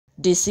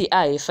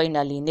DCI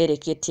finally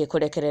nĩrĩkĩtie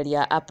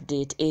kũrekereria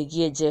update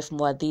ĩgiĩ Jeff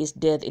Mwathi'S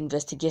death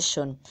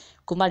investigation.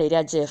 Kuma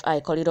rĩrĩa Jeff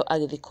akorirwo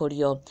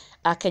agĩthikũrio,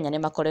 Akenya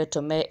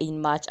nĩmakoretwo me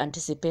in much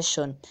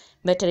anticipation,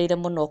 metereire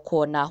mũno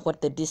kuona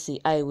what the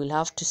DCI will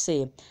have to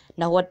say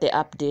na what the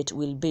update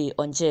will be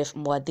on Jeff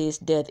Mwathi'S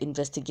death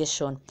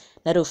investigation.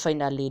 Na rĩu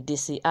finally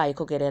DCI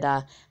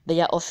kũgerera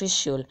their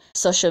official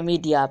social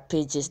media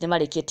pages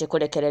nĩmarĩkĩtie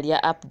kũrekereria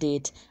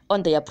update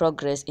on their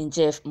progress in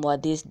Jeff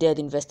Mwathi'S death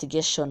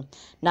investigation,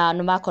 na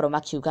nĩmakorwo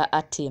makiuga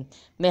atĩ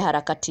me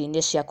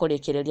harakati-inĩ cia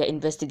kũrĩkĩrĩria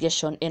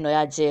investigation ĩno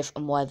ya Jeff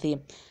Mwathi.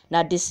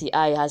 Na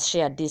DCI has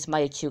shared this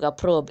magĩkiuga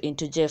probe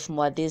into Jeff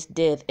Mwathi'S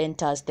death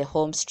enters the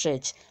home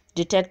stretch.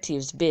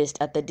 Detectives based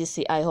at the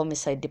DCI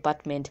Homicide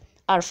Department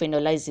are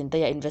finalizing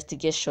their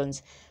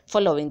investigations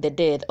following the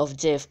death of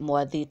Jeff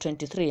Mwathi,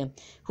 23,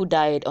 who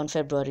died on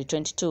February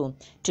 22,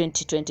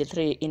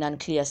 2023 in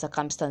unclear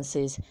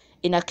circumstances.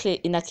 In a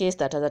case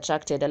that has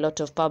attracted a lot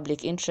of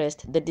public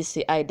interest, the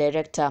DCI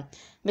director,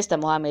 Mr.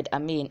 Mohamed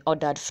Amin,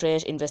 ordered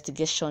fresh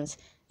investigations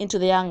into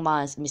the young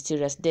man's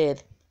mysterious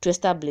death to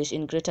establish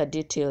in greater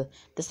detail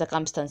the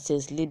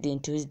circumstances leading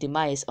to his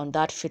demise on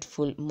that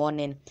fateful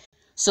morning.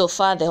 So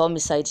far, the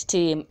homicide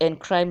team and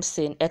crime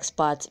scene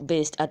experts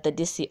based at the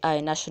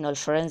DCI National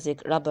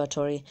Forensic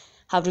Laboratory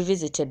have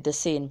revisited the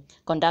scene,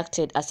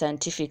 conducted a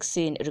scientific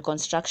scene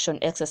reconstruction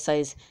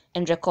exercise,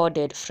 and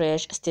recorded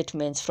fresh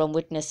statements from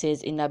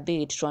witnesses in a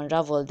bid to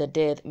unravel the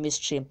death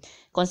mystery.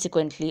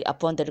 Consequently,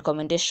 upon the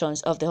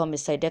recommendations of the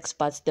homicide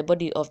experts, the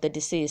body of the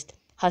deceased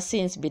has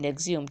since been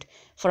exhumed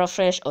for a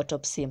fresh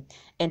autopsy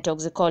and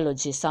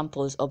toxicology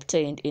samples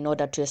obtained in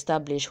order to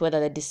establish whether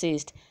the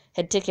deceased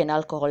had taken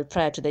alcohol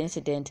prior to the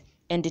incident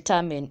and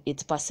determine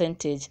its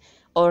percentage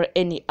or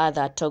any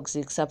other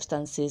toxic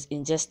substances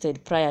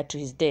ingested prior to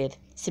his death.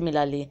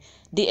 Similarly,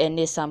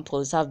 DNA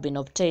samples have been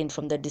obtained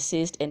from the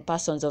deceased and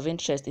persons of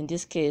interest in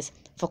this case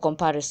for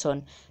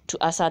comparison to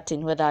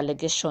ascertain whether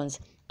allegations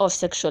of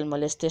sexual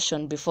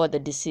molestation before the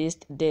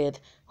deceased death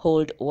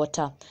hold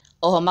water.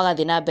 Oho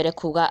magathi na mbere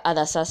kuga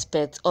other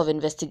suspects of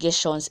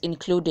investigations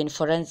including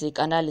forensic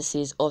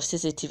analysis of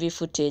CCTV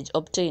footage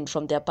obtained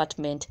from the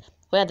apartment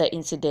where the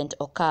incident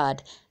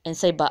occurred, and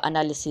cyber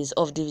analysis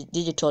of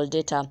digital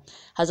data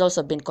has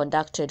also been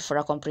conducted for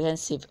a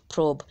comprehensive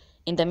probe.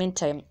 In the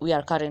meantime, we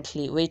are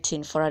currently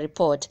waiting for a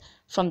report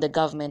from the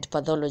government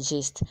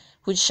pathologist,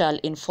 which shall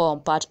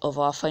inform part of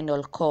our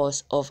final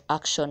course of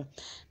action.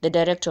 The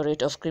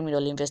Directorate of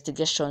Criminal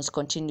Investigations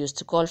continues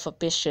to call for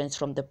patience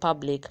from the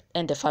public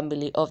and the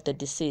family of the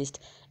deceased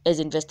as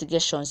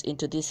investigations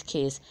into this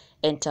case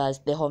enters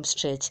the home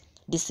stretch.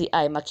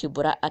 DCI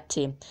makiumbura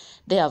ati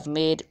they have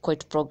made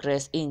quite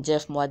progress in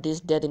Jeff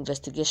Mwathi'S death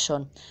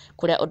investigation,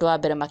 kuria undu wa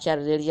mbere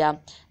makiarĩrĩria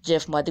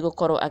Jeff Mwathi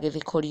gukorwo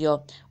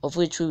agĩthikũrio, of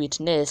which we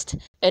witnessed,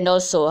 and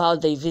also how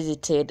they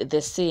visited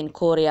the scene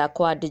kuria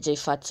kwa DJ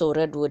Fatso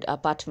Redwood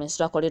Apartments.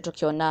 Twakoretwo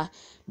tukiona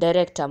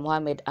director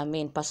Mohamed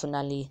Amin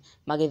personally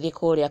magĩthiĩ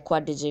kuria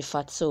kwa DJ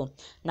Fatso,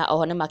 na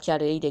oho nĩ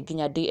makiarĩrĩirie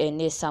nginya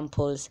DNA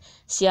samples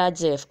cia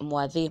Jeff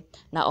Mwathi,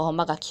 na oho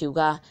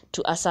magakiuga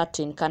to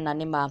ascertain kana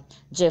nĩma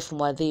Jeff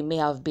Mwathi may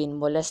have been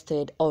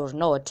molested or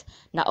not,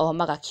 na oho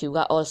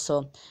magakiuga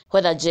also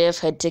whether Jeff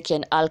had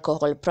taken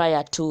alcohol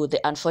prior to the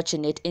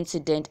unfortunate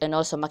incident, and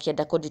also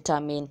makienda to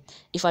determine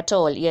if at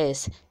all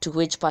yes, to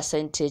which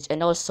percentage,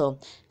 and also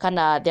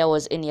kana there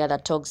was any other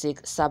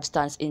toxic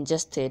substance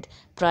ingested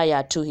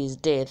prior to his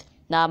death.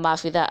 Na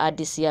maafitha a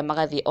DCI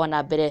magathi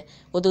ona mbere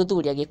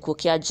guthuthuria gĩkuũ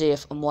kĩa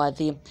Jeff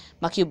Mwathi,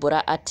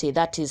 makiumbura ati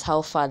that is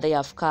how far they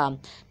have come,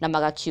 na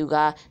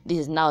magakiuga this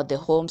is now the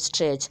home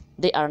stretch.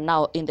 They are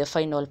now in the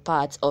final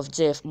parts of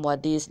Jeff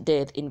Mwathi'S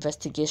death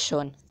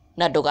investigation.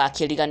 Na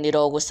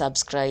ndũgakĩriganĩrwo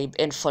subscribe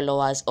and follow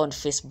us on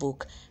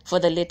Facebook for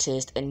the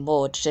latest and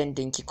more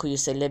trending Kikuyu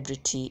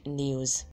celebrity news.